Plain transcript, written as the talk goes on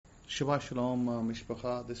Shabbat Shalom,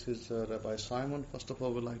 Mishpacha. This is Rabbi Simon. First of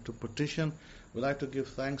all, we'd like to give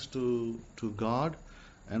thanks to God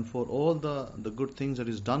and for all the good things that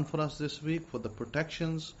He's done for us this week, for the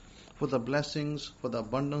protections, for the blessings, for the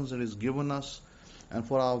abundance that He's given us, and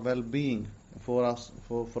for our well-being, for us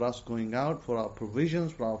going out, for our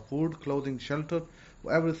provisions, for our food, clothing, shelter,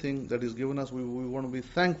 for everything that He's given us. We want to be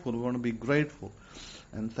thankful. We want to be grateful.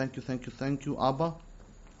 And thank you, Abba,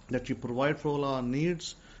 that You provide for all our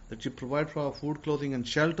needs, that You provide for our food, clothing, and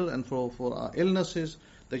shelter, and for our illnesses,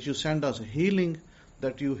 that You send us healing,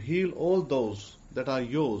 that You heal all those that are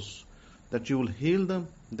Yours, that You will heal them,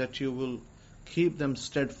 that You will keep them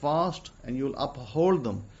steadfast, and You will uphold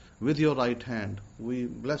them with Your right hand. We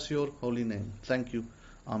bless Your holy name. Thank You.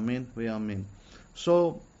 Amen. Amen.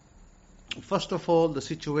 So, first of all, the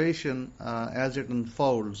situation as it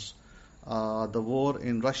unfolds, the war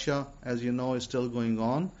in Russia, as you know, is still going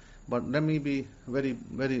on. But let me be very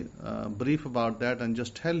brief about that and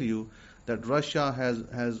just tell you that Russia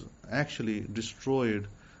has actually destroyed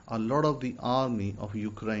a lot of the army of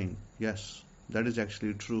Ukraine. Yes, that is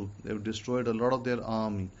actually true. They've destroyed a lot of their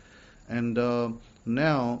army. And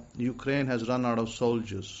now Ukraine has run out of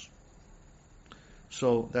soldiers.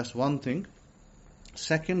 So that's one thing.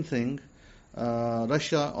 Second thing,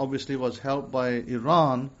 Russia obviously was helped by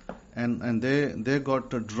Iran, and they got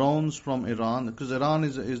drones from Iran, because Iran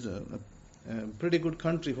is a pretty good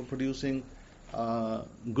country for producing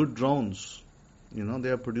good drones. You know, they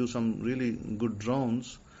have produced some really good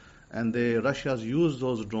drones, and Russia's used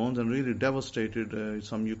those drones and really devastated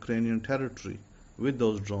some Ukrainian territory with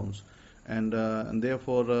those drones, and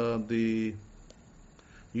therefore the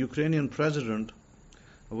Ukrainian president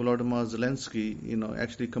Volodymyr Zelensky,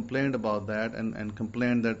 actually complained about that and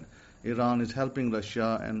complained that Iran is helping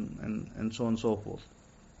Russia and so on and so forth.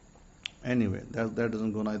 Anyway, that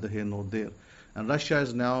doesn't go neither here nor there. And Russia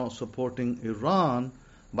is now supporting Iran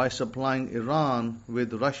by supplying Iran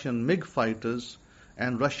with Russian MiG fighters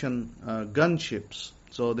and Russian gunships.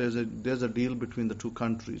 So there's a deal between the two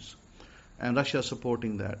countries, and Russia is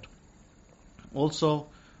supporting that. Also,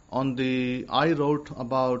 I wrote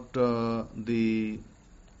about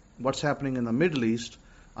what's happening in the Middle East.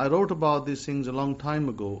 I wrote about these things a long time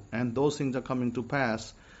ago, and those things are coming to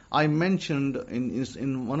pass. I mentioned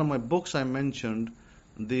in one of my books, I mentioned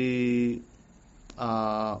the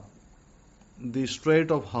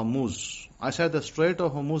Strait of Hormuz. I said the Strait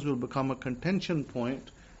of Hormuz will become a contention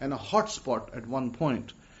point and a hotspot at one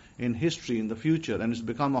point in history in the future, and it's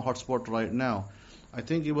become a hotspot right now. I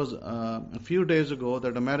think it was a few days ago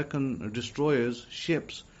that American destroyers,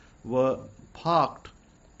 ships, were parked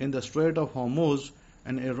in the Strait of Hormuz,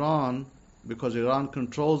 and Iran, because Iran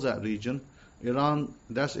controls that region,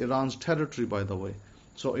 that's Iran's territory, by the way.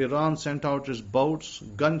 So Iran sent out its boats,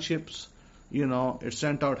 gunships, it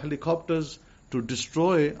sent out helicopters to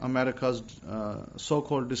destroy America's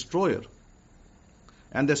so-called destroyer.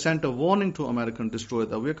 And they sent a warning to American destroyer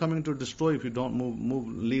that we're coming to destroy if you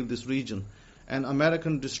don't leave this region. And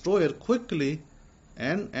American destroyer quickly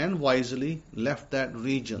and wisely left that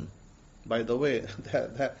region. By the way,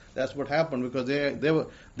 that's what happened, because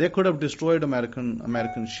they could have destroyed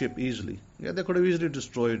American ship easily. Yeah, they could have easily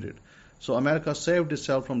destroyed it. So America saved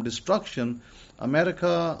itself from destruction.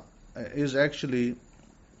 America is actually,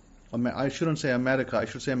 I shouldn't say America, I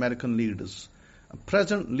should say American leaders.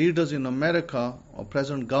 Present leaders in America, or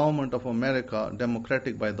present government of America,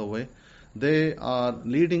 democratic by the way, they are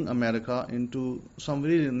leading America into some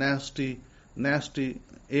really nasty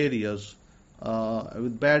areas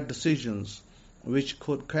with bad decisions, which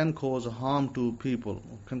can cause harm to people,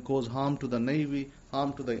 can cause harm to the Navy,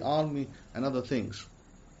 harm to the Army, and other things.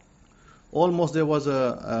 Almost there was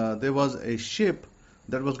a ship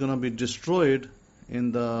that was going to be destroyed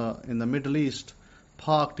in the Middle East,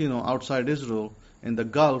 parked outside Israel in the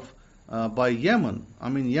Gulf by Yemen. I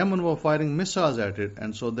mean, Yemen were firing missiles at it,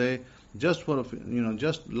 and so they just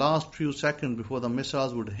last few seconds before the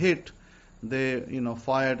missiles would hit, they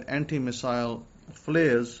fired anti-missile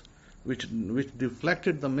flares which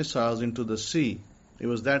deflected the missiles into the sea. It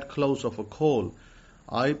was that close of a call.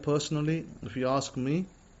 I personally, if you ask me,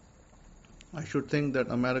 I should think that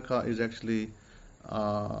America is actually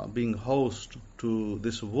being host to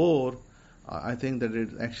this war. I think that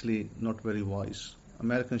it's actually not very wise.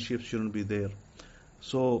 American ships shouldn't be there.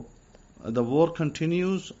 So the war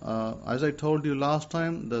continues. As I told you last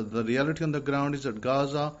time, the reality on the ground is that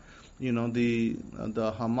Gaza, the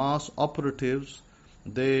Hamas operatives,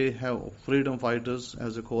 they have freedom fighters,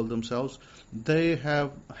 as they call themselves. They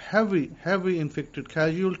have heavy inflicted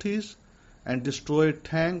casualties and destroyed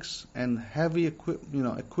tanks and heavy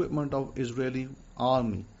equipment of Israeli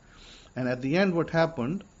army. And at the end, what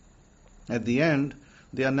happened? At the end,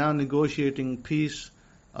 they are now negotiating peace,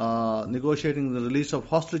 negotiating the release of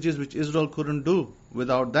hostages, which Israel couldn't do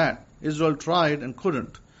without that. Israel tried and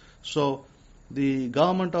couldn't. So the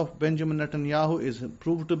government of Benjamin Netanyahu is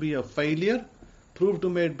proved to be a failure, proved to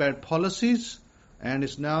make bad policies, and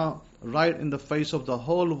is now right in the face of the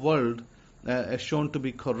whole world, shown to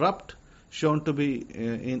be corrupt, shown to be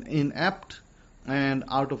inept, and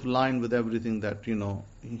out of line with everything that,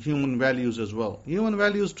 human values as well. Human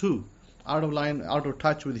values too, out of line, out of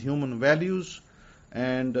touch with human values,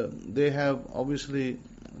 and they have obviously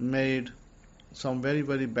made some very,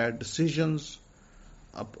 very bad decisions,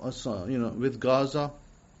 with Gaza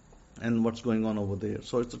and what's going on over there.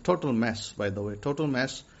 So it's a total mess, by the way, total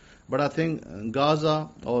mess. But I think Gaza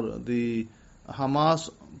or the Hamas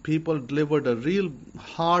people delivered a real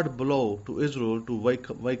hard blow to Israel to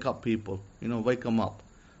wake up people, wake them up,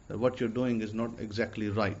 that what you're doing is not exactly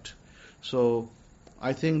right. So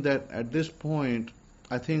I think that at this point,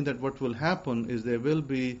 I think that what will happen is there will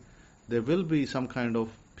be some kind of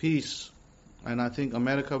peace, and I think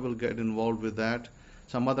America will get involved with that.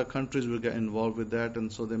 Some other countries will get involved with that,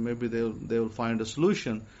 and so maybe they'll find a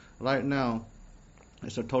solution. Right now,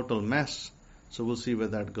 it's a total mess. So we'll see where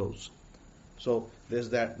that goes. So there's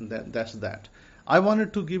that's that. I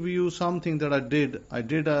wanted to give you something that I did. I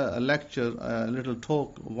did a lecture, a little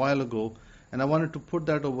talk a while ago, and I wanted to put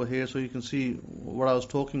that over here so you can see what I was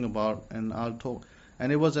talking about, and I'll talk.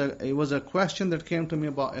 And it was a question that came to me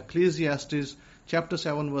about Ecclesiastes chapter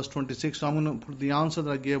 7 verse 26. So I'm going to put the answer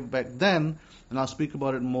that I gave back then, and I'll speak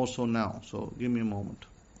about it more so now. So give me a moment.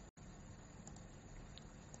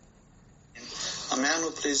 A man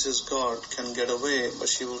who pleases God can get away, but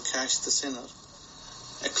she will catch the sinner.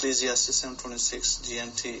 Ecclesiastes 7:26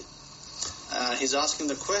 GNT. He's asking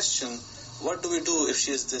the question, what do we do if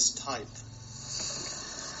she is this type?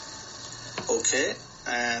 Okay,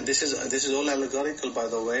 and this is all allegorical, by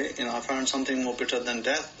the way. I found something more bitter than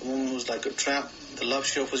death. A woman who's like a trap. The love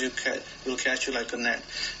she offers you will catch you like a net.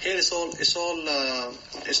 Here it's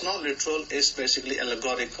not literal. It's basically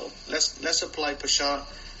allegorical. Let's apply Peshat,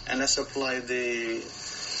 and let's apply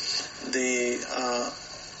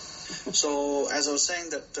so as I was saying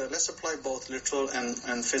that let's apply both literal and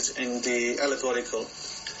in the allegorical.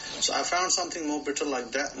 So I found something more bitter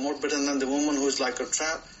like that, more bitter than the woman who is like a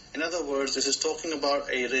trap. In other words, this is talking about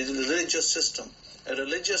a religious system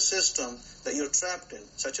that you're trapped in,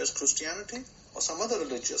 such as Christianity or some other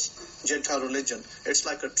Gentile religion. It's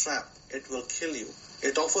like a trap. It will kill you.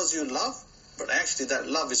 It offers you love, but actually that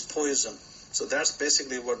love is poison. So that's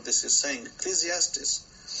basically what this is saying. Ecclesiastes,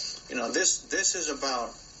 this is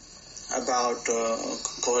about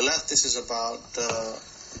Kohelet. This is about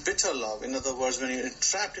bitter love. In other words, when you're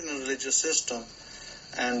trapped in a religious system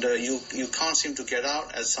and you can't seem to get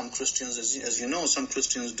out, as some Christians, as you know, some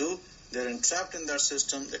Christians do. They're entrapped in their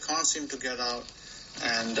system. They can't seem to get out,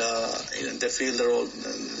 and they feel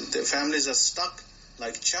their families are stuck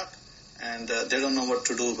like Chuck, and they don't know what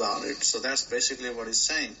to do about it. So that's basically what he's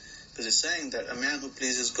saying. Because he's saying that a man who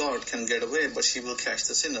pleases God can get away, but she will catch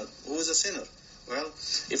the sinner. Who is a sinner? Well,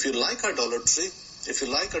 if you like idolatry,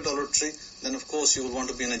 then of course you will want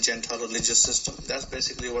to be in a Gentile religious system. That's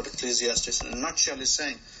basically what Ecclesiastes in a nutshell is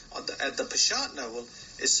saying. At the Peshat level,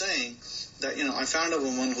 is saying that, I found a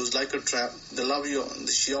woman who's like a trap. The love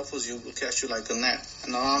she offers you will catch you like a net,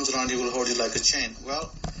 and her arms around you will hold you like a chain.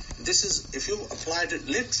 Well, this is, if you applied it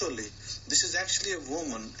literally, this is actually a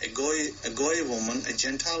woman, a goy woman, a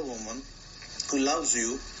Gentile woman who loves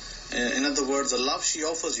you. In other words, the love she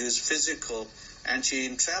offers you is physical, and she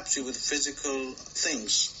entraps you with physical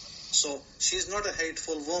things. So she's not a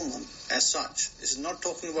hateful woman as such. This is not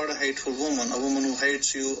talking about a hateful woman, a woman who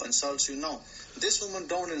hates you, insults you. No. This woman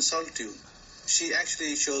don't insult you. She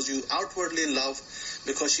actually shows you outwardly love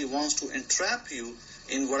because she wants to entrap you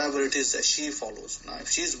in whatever it is that she follows. Now, if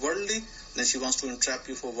she's worldly, then she wants to entrap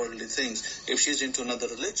you for worldly things. If she's into another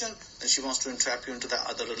religion, then she wants to entrap you into that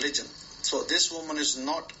other religion. So this woman is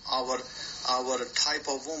not our type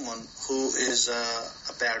of woman who is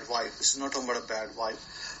a bad wife. This is not talking about a bad wife.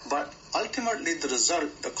 But ultimately the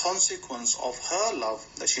result, the consequence of her love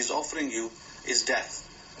that she's offering you is death.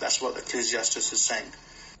 That's what Ecclesiastes is saying.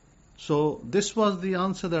 So this was the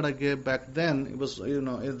answer that I gave back then. It was,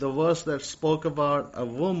 the verse that spoke about a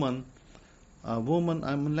woman.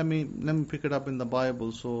 Let me pick it up in the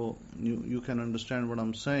Bible so you can understand what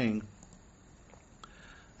I'm saying.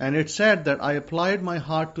 And it said that I applied my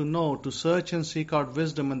heart to know, to search and seek out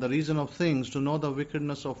wisdom and the reason of things, to know the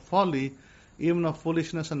wickedness of folly, even of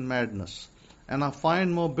foolishness and madness. And I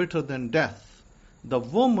find more bitter than death the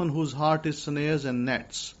woman whose heart is snares and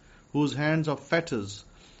nets, whose hands are fetters,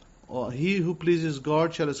 he who pleases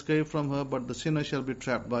God shall escape from her, but the sinner shall be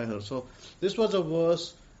trapped by her. So this was a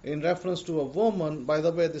verse in reference to a woman. By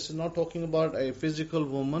the way, this is not talking about a physical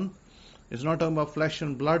woman. It's not talking about flesh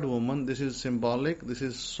and blood woman. This is symbolic. This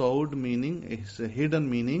is sod meaning. It's a hidden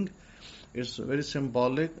meaning. It's very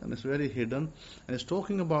symbolic and it's very hidden. And it's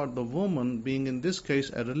talking about the woman being, in this case,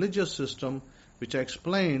 a religious system, which I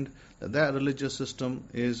explained that religious system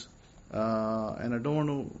is, and I don't want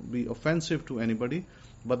to be offensive to anybody,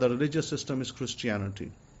 but the religious system is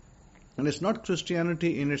Christianity. And it's not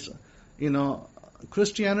Christianity in its,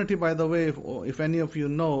 Christianity, by the way, if any of you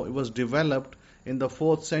know, it was developed in the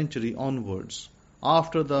 4th century onwards.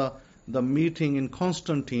 After the meeting in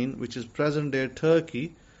Constantine, which is present-day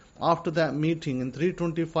Turkey, after that meeting in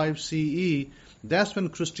 325 CE, that's when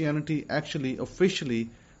Christianity actually officially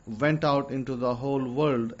went out into the whole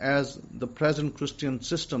world as the present Christian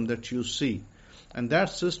system that you see. And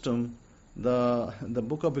that system, the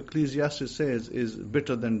book of Ecclesiastes says, is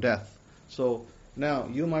bitter than death. So now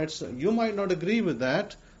you might not agree with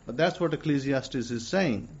that, but that's what Ecclesiastes is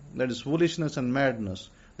saying. That is foolishness and madness.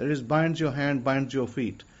 That is binds your hand, binds your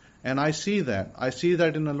feet. And I see that. I see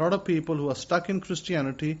that in a lot of people who are stuck in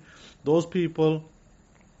Christianity. Those people,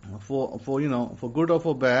 for good or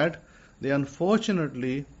for bad, they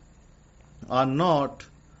unfortunately are not.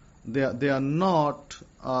 They are not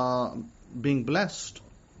being blessed.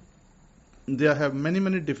 They have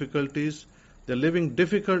many difficulties. They're living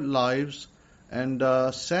difficult lives, and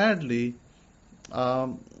sadly,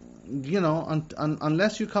 unless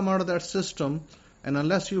you come out of that system, and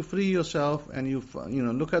unless you free yourself and you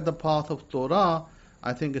look at the path of Torah,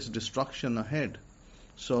 I think it's destruction ahead.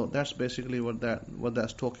 So that's basically what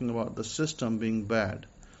that's talking about, the system being bad,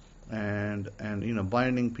 and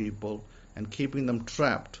binding people and keeping them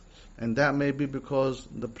trapped. And that may be because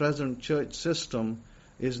the present church system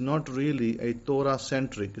is not really a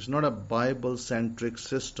Torah-centric. It's not a Bible-centric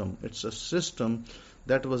system. It's a system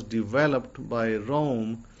that was developed by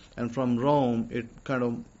Rome, and from Rome it kind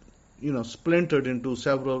of splintered into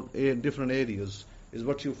several different areas, is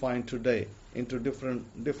what you find today, into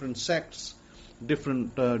different sects,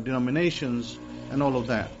 different denominations, and all of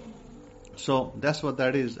that. So that's what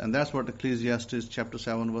that is, and that's what Ecclesiastes chapter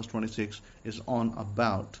 7 verse 26 is on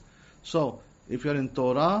about. So if you're in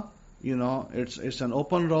Torah, it's an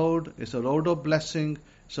open road, it's a road of blessing,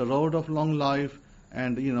 it's a road of long life,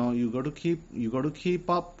 and you got to keep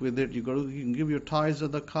up with it. You can give your tithes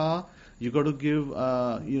of the car. You got to give,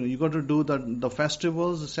 you got to do the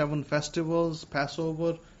festivals, the 7 festivals,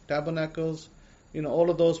 Passover, Tabernacles, all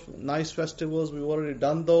of those nice festivals. We've already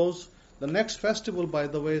done those. The next festival, by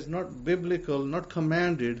the way, is not biblical, not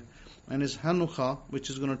commanded, and is Hanukkah, which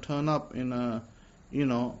is going to turn up in, I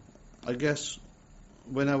guess,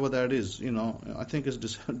 whenever that is. I think it's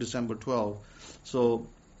December 12. So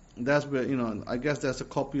that's where, I guess that's a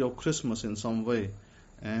copy of Christmas in some way,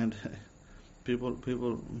 and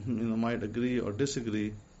people might agree or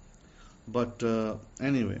disagree, but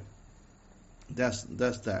anyway, that's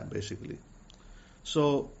that basically.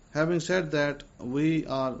 So having said that, we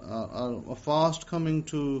are fast coming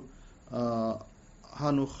to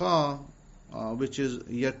Hanukkah, which is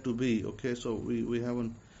yet to be. Okay, so we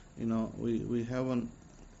haven't, we haven't.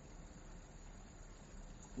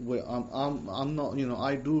 I'm not,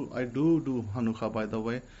 I do Hanukkah, by the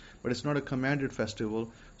way, but it's not a commanded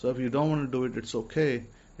festival. So if you don't want to do it, it's okay.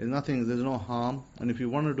 There's no harm. And if you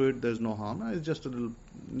want to do it, there's no harm. It's just a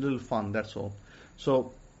little fun, that's all.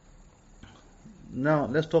 So now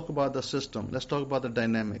let's talk about the system. Let's talk about the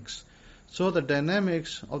dynamics. So the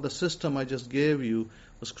dynamics of the system I just gave you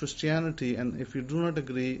was Christianity. And if you do not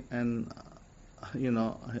agree, and I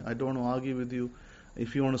don't want to argue with you,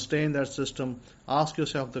 if you want to stay in that system, ask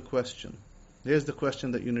yourself the question. Here's the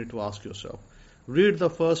question that you need to ask yourself. Read the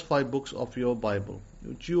first 5 books of your Bible,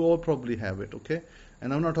 which you all probably have it, okay?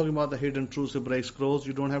 And I'm not talking about the hidden Truths Hebraic Scrolls.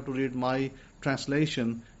 You don't have to read my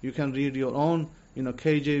translation. You can read your own,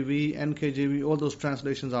 KJV, NKJV, all those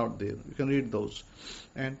translations out there. You can read those.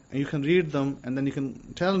 And you can read them, and then you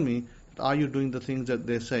can tell me, are you doing the things that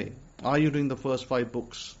they say? Are you doing the first 5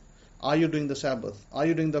 books? Are you doing the Sabbath? Are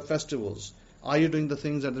you doing the festivals? Are you doing the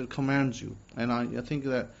things that it commands you? And I think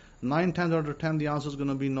that 9 times out of 10 the answer is going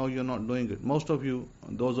to be no, you're not doing it. Most of you,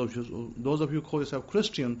 those of you who call yourself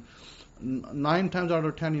Christian, 9 times out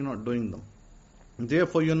of 10 you're not doing them.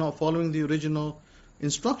 Therefore you're not following the original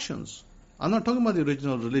instructions. I'm not talking about the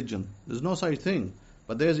original religion. There's no such thing.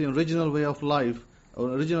 But there's the original way of life, or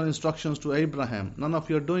original instructions to Abraham. None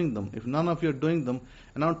of you are doing them. If none of you are doing them,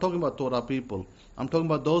 and I'm not talking about Torah people, I'm talking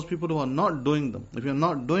about those people who are not doing them. If you're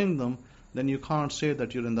not doing them, then you can't say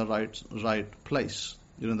that you're in the right place.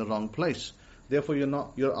 You're in the wrong place. Therefore,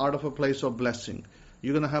 you're out of a place of blessing.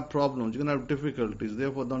 You're going to have problems. You're going to have difficulties.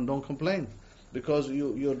 Therefore, don't complain, because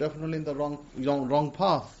you're definitely in the wrong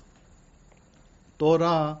path.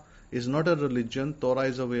 Torah is not a religion. Torah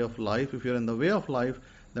is a way of life. If you're in the way of life,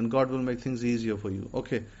 then God will make things easier for you.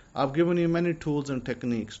 Okay, I've given you many tools and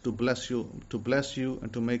techniques to bless you,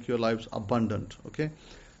 and to make your lives abundant. Okay,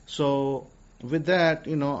 so with that,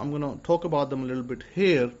 I'm going to talk about them a little bit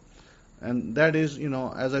here. And that is,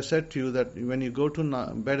 as I said to you, that when you go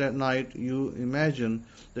to bed at night, you imagine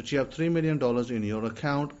that you have $3 million in your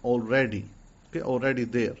account already, okay, already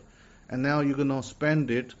there. And now you're going to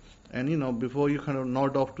spend it, and before you kind of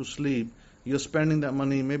nod off to sleep, you're spending that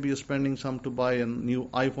money. Maybe you're spending some to buy a new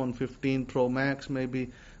iPhone 15 Pro Max,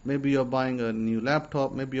 maybe you're buying a new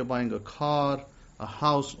laptop, maybe you're buying a car, a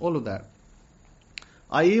house, all of that.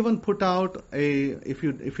 I even put out if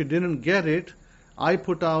you didn't get it, I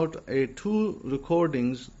put out 2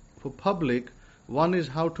 recordings for public. One is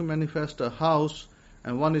how to manifest a house,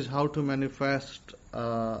 and one is how to manifest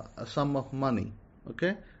a sum of money.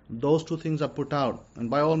 Okay, those 2 things are put out.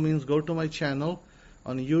 And by all means, go to my channel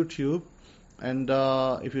on YouTube, and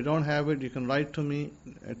if you don't have it, you can write to me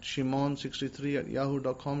at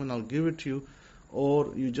shimon63@yahoo.com, and I'll give it to you.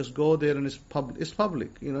 Or you just go there, and it's public.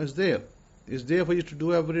 It's there. It's there for you to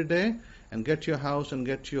do every day and get your house and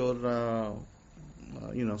get your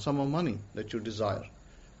sum of money that you desire,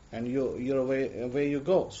 and you're away you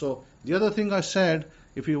go. So the other thing I said,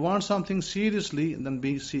 if you want something seriously, then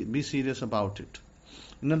be serious about it.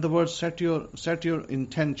 In other words, set your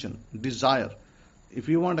intention, desire. If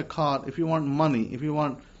you want a car, if you want money, if you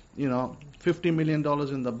want $50 million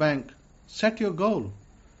in the bank, set your goal.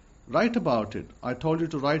 Write about it. I told you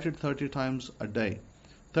to write it 30 times a day,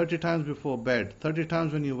 30 times before bed, 30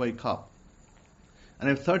 times when you wake up. And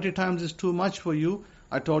if 30 times is too much for you,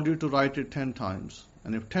 I told you to write it 10 times.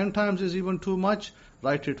 And if 10 times is even too much,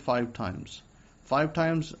 write it 5 times. 5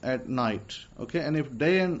 times at night. Okay? And if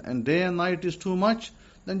day and night is too much,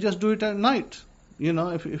 then just do it at night.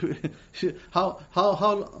 How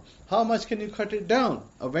much can you cut it down?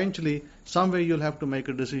 Eventually, somewhere you'll have to make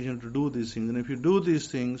a decision to do these things. And if you do these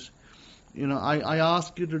things, I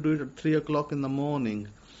ask you to do it at 3 o'clock in the morning.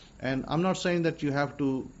 And I'm not saying that you have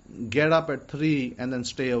to get up at 3 and then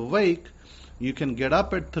stay awake. You can get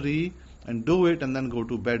up at 3 and do it and then go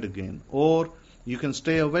to bed again. Or you can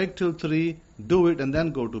stay awake till 3, do it and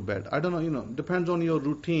then go to bed. I don't know, depends on your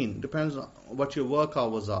routine, depends on what your work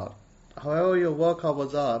hours are. However your work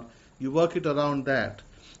hours are, you work it around that.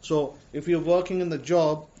 So if you're working in the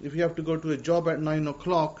job, if you have to go to a job at 9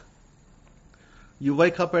 o'clock, you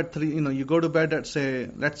wake up at 3, you go to bed at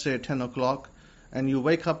let's say 10 o'clock, and you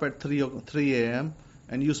wake up at 3 a.m.,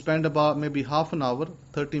 and you spend about maybe half an hour,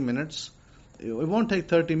 30 minutes. It won't take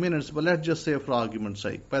 30 minutes, but let's just say for argument's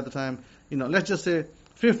sake, by the time, let's just say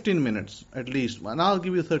 15 minutes at least, and I'll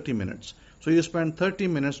give you 30 minutes. So you spend 30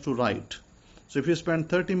 minutes to write. So if you spend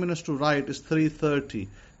 30 minutes to write, it's 3:30.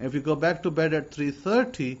 And if you go back to bed at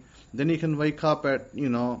 3:30, then you can wake up at,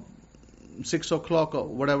 6 o'clock or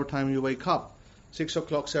whatever time you wake up. 6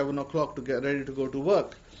 o'clock, 7 o'clock to get ready to go to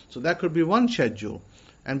work. So that could be one schedule.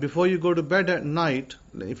 And before you go to bed at night,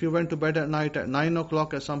 if you went to bed at night at 9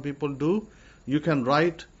 o'clock, as some people do, you can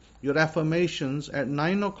write your affirmations at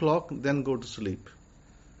 9 o'clock, then go to sleep.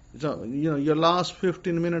 So, your last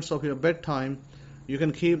 15 minutes of your bedtime, you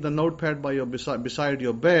can keep the notepad by beside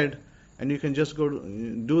your bed, and you can just go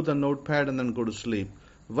do the notepad and then go to sleep.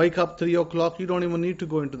 Wake up 3 o'clock, you don't even need to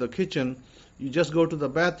go into the kitchen. You just go to the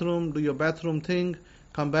bathroom, do your bathroom thing,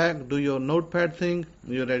 come back, do your notepad thing,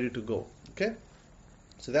 and you're ready to go. Okay?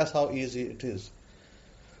 So that's how easy it is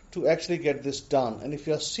to actually get this done. And if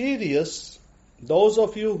you're serious, those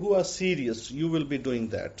of you who are serious, you will be doing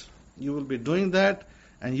that. You will be doing that,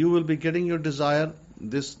 and you will be getting your desire.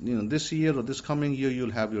 This year or this coming year,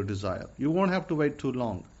 you'll have your desire. You won't have to wait too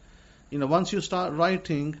long. Once you start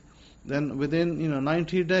writing, then within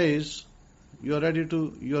 90 days, you're ready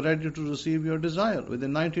to receive your desire.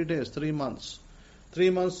 Within 90 days, 3 months. 3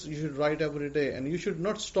 months you should write every day, and you should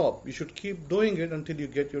not stop. You should keep doing it until you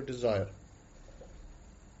get your desire.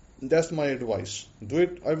 That's my advice. Do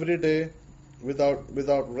it every day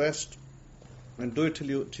without rest, and do it till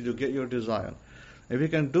you get your desire. If you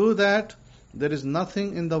can do that, there is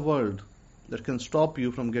nothing in the world that can stop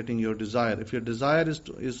you from getting your desire. If your desire is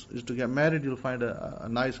to get married, you'll find a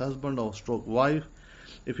nice husband or stroke wife.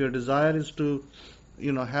 If your desire is to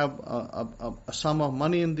have a sum of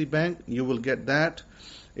money in the bank, you will get that.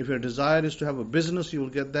 If your desire is to have a business, you will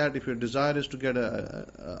get that. If your desire is to get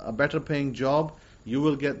a better paying job, you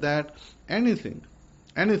will get that. Anything.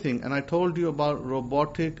 And I told you about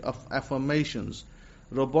robotic affirmations.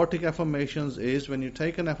 robotic affirmations is when you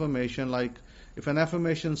take an affirmation, like if an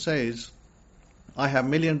affirmation says, I have $1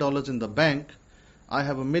 million in the bank, I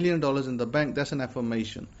have $1 million in the bank, that's an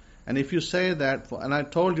affirmation. And if you say that, and I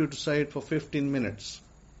told you to say it for 15 minutes,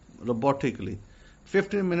 robotically,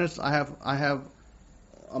 15 minutes, I have $1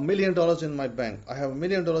 million in my bank, I have $1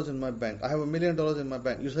 million in my bank, I have $1 million in my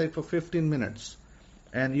bank. You say it for 15 minutes.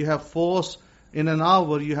 And you have in an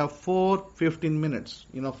hour, you have 15 minutes,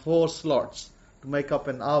 4 slots to make up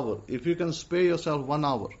an hour. If you can spare yourself 1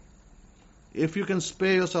 hour, if you can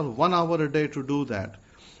spare yourself 1 hour a day to do that,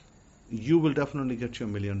 you will definitely get your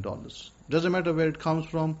 $1 million. Doesn't matter where it comes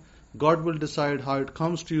from. God will decide how it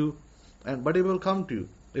comes to you, but it will come to you.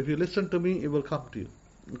 If you listen to me, it will come to you.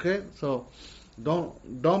 Okay? So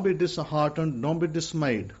don't be disheartened, don't be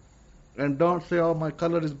dismayed. And don't say, oh, my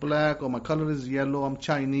color is black, or my color is yellow, I'm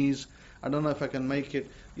Chinese, I don't know if I can make it.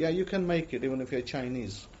 Yeah, you can make it even if you're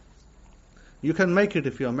Chinese. You can make it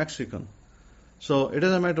if you're Mexican. So it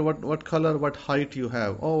doesn't matter what color, what height you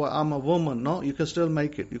have. Oh, I'm a woman. No, you can still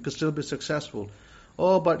make it. You can still be successful.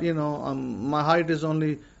 Oh, but my height is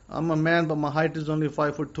only, I'm a man, but my height is only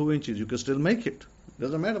 5'2". You can still make it.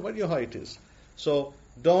 Doesn't matter what your height is. So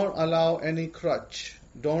don't allow any crutch.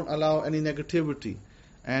 Don't allow any negativity.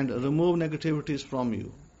 And remove negativities from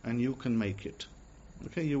you. And you can make it.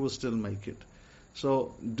 Okay, you will still make it.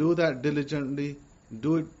 So do that diligently.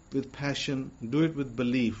 Do it with passion. Do it with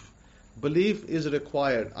belief. Belief is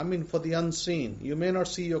required. For the unseen. You may not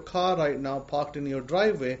see your car right now parked in your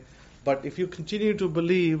driveway, but if you continue to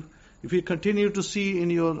believe, if you continue to see in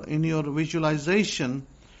your visualization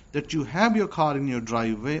that you have your car in your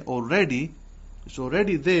driveway already, it's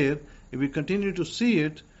already there. If you continue to see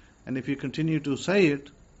it, and if you continue to say it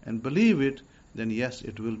and believe it, then yes,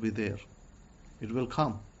 it will be there. It will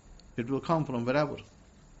come. It will come from wherever.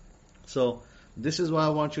 So this is why I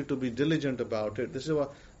want you to be diligent about it. This is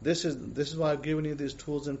why I've given you these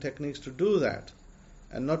tools and techniques to do that,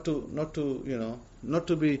 and not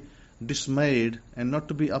to be dismayed, and not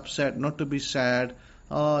to be upset, not to be sad.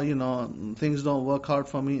 Things don't work out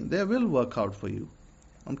for me. They will work out for you.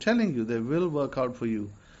 I'm telling you, they will work out for you.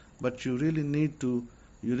 But you really need to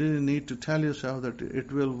tell yourself that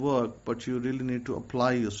it will work. But you really need to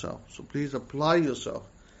apply yourself. So please apply yourself.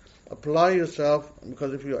 Apply yourself,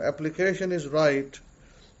 because if your application is right,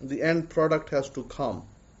 the end product has to come.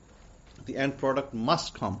 The end product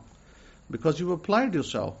must come. Because you've applied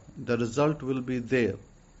yourself, the result will be there.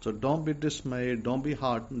 So don't be dismayed, don't be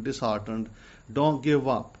disheartened, don't give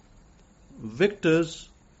up. Victors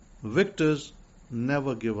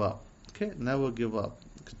never give up. Okay, never give up.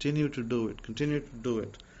 Continue to do it. Continue to do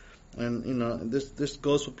it. And this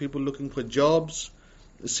goes for people looking for jobs.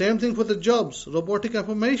 Same thing for the jobs. Robotic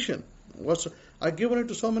affirmation. I've given it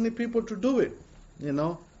to so many people to do it.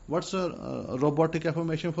 What's a robotic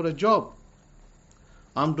affirmation for a job?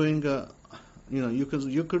 I'm doing you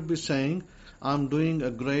could be saying, I'm doing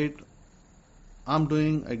a great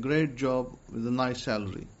job with a nice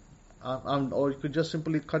salary. Or you could just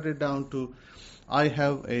simply cut it down to, I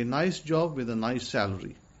have a nice job with a nice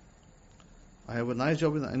salary. I have a nice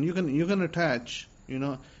job and you can attach,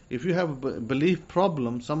 if you have a belief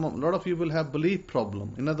problem, a lot of you will have belief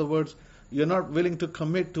problem. In other words, you're not willing to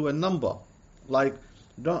commit to a number. Like,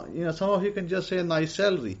 some of you can just say a nice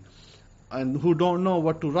salary, and who don't know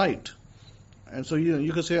what to write. And so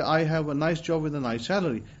you can say, I have a nice job with a nice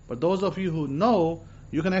salary. But those of you who know,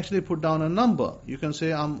 you can actually put down a number. You can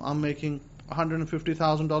say, I'm making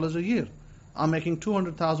 $150,000 a year. I'm making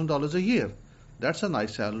 $200,000 a year. That's a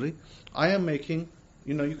nice salary. I am making,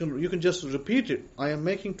 you can just repeat it. I am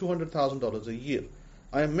making $200,000 a year.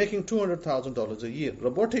 I am making $200,000 a year.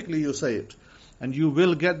 Robotically you say it. And you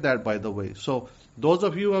will get that, by the way. So those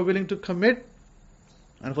of you who are willing to commit,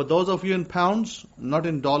 and for those of you in pounds, not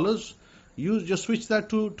in dollars, you just switch that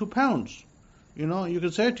to pounds. You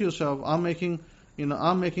can say to yourself, I'm making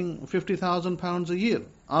 50,000 pounds a year.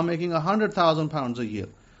 I'm making 100,000 pounds a year.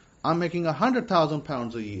 I'm making 100,000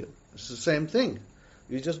 pounds a year. It's the same thing.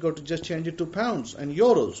 You just change it to pounds and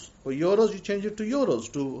euros. For euros, you change it to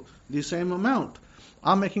euros, to the same amount.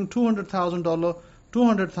 I'm making $200,000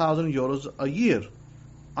 euros a year.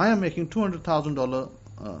 I am making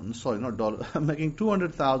I'm making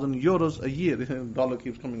 200,000 euros a year. Dollar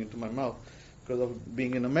keeps coming into my mouth because of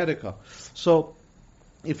being in America. So,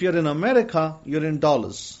 if you're in America, you're in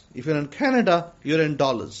dollars. If you're in Canada, you're in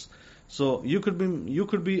dollars. So you could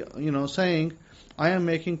be saying, I am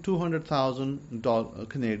making 200,000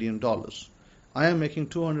 Canadian dollars. I am making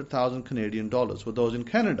 200,000 Canadian dollars for those in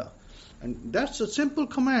Canada. And that's a simple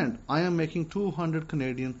command. I am making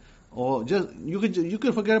 200,000 or just you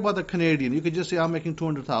could forget about the Canadian. You could just say I'm making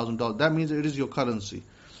 $200,000. That means it is your currency.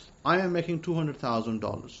 I am making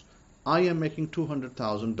 $200,000. I am making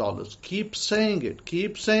 $200,000. Keep saying it.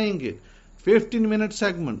 Keep saying it. 15-minute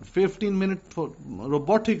segment. 15 minutes for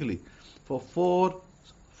robotically for four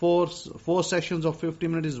sessions of 15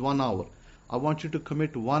 minutes is 1 hour. I want you to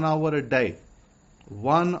commit 1 hour a day.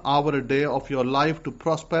 1 hour a day of your life to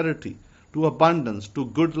prosperity, to abundance, to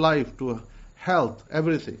good life, to health,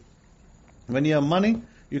 everything. When you have money,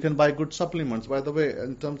 you can buy good supplements. By the way,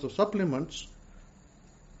 in terms of supplements,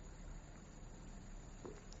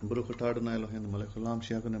 in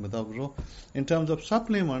terms of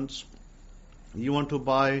supplements, you want to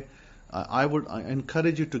buy, I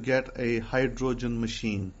encourage you to get a hydrogen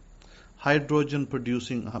machine. Hydrogen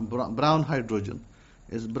producing, brown hydrogen.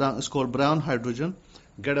 It's called brown hydrogen.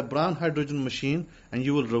 Get a brown hydrogen machine and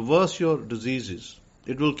you will reverse your diseases.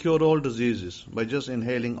 It will cure all diseases by just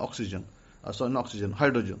inhaling oxygen.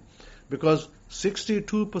 Hydrogen. Because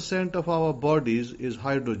 62% of our bodies is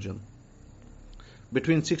hydrogen.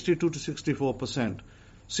 Between 62 to 64%.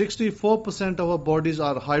 64% of our bodies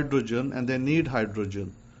are hydrogen and they need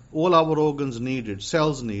hydrogen. All our organs need it.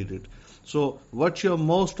 Cells need it. So what you're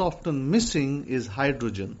most often missing is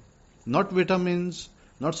hydrogen. Not vitamins,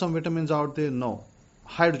 not some vitamins out there, no.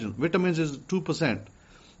 Hydrogen. Vitamins is 2%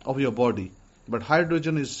 of your body, but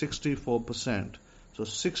hydrogen is 64%. So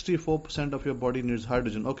 64% of your body needs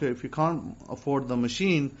hydrogen. Okay, if you can't afford the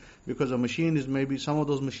machine, because a machine is maybe, some of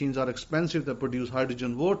those machines are expensive that produce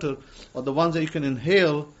hydrogen water, or the ones that you can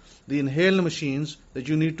inhale, the inhale machines that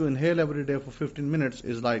you need to inhale every day for 15 minutes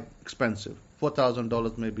is like expensive.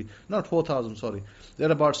 $4,000 maybe. Not 4,000, sorry.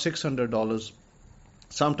 They're about $600.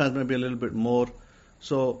 Sometimes maybe a little bit more.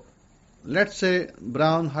 So let's say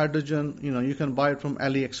brown hydrogen, you can buy it from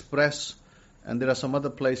AliExpress, and there are some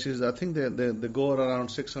other places. I think they go around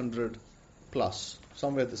 600 plus,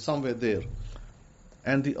 somewhere there.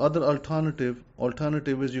 And the other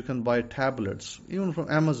alternative is you can buy tablets, even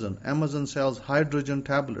from Amazon. Amazon sells hydrogen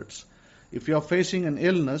tablets. If you are facing an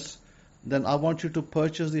illness, then I want you to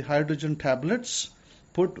purchase the hydrogen tablets.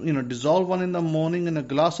 Dissolve one in the morning in a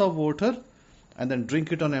glass of water, and then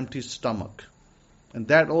drink it on empty stomach. And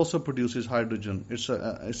that also produces hydrogen. It's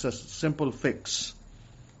a simple fix.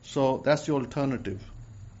 So that's the alternative.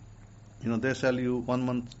 They sell you 1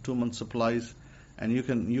 month, 2 month supplies, and you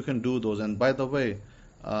can do those. And by the way,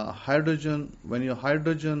 hydrogen, when your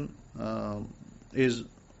hydrogen is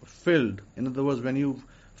filled, in other words, when you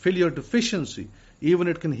fill your deficiency, even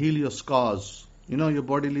it can heal your scars. Your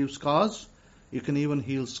body leaves scars. You can even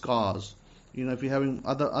heal scars. If you're having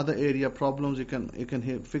other area problems, it can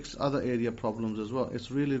fix other area problems as well.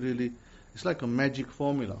 It's really, it's like a magic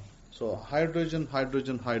formula. So hydrogen.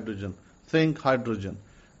 Think hydrogen.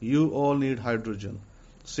 You all need hydrogen.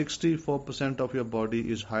 64% of your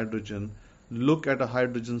body is hydrogen. Look at a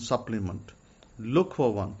hydrogen supplement. Look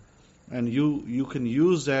for one. And you can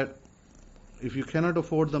use that. If you cannot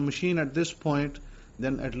afford the machine at this point,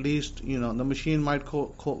 then at least, the machine might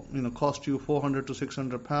cost you 400 to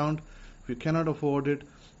 600 pounds. If you cannot afford it,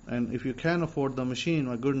 and if you can afford the machine,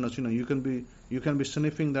 my goodness, you can be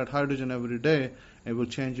sniffing that hydrogen every day. It will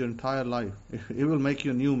change your entire life. It will make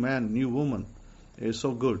you a new man, new woman. It's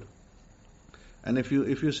so good. And if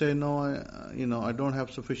you say no, I don't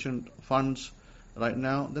have sufficient funds right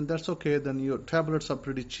now, then that's okay. Then your tablets are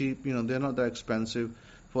pretty cheap. They're not that expensive.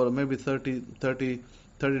 For maybe $30,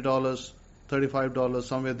 $35,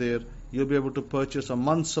 somewhere there, you'll be able to purchase a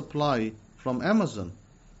month's supply from Amazon.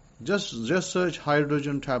 Just search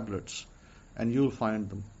hydrogen tablets, and you'll find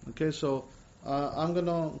them. Okay, so I'm going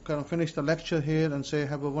to kind of finish the lecture here and say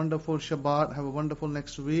have a wonderful Shabbat, have a wonderful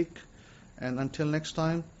next week, and until next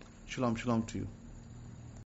time, shalom to you.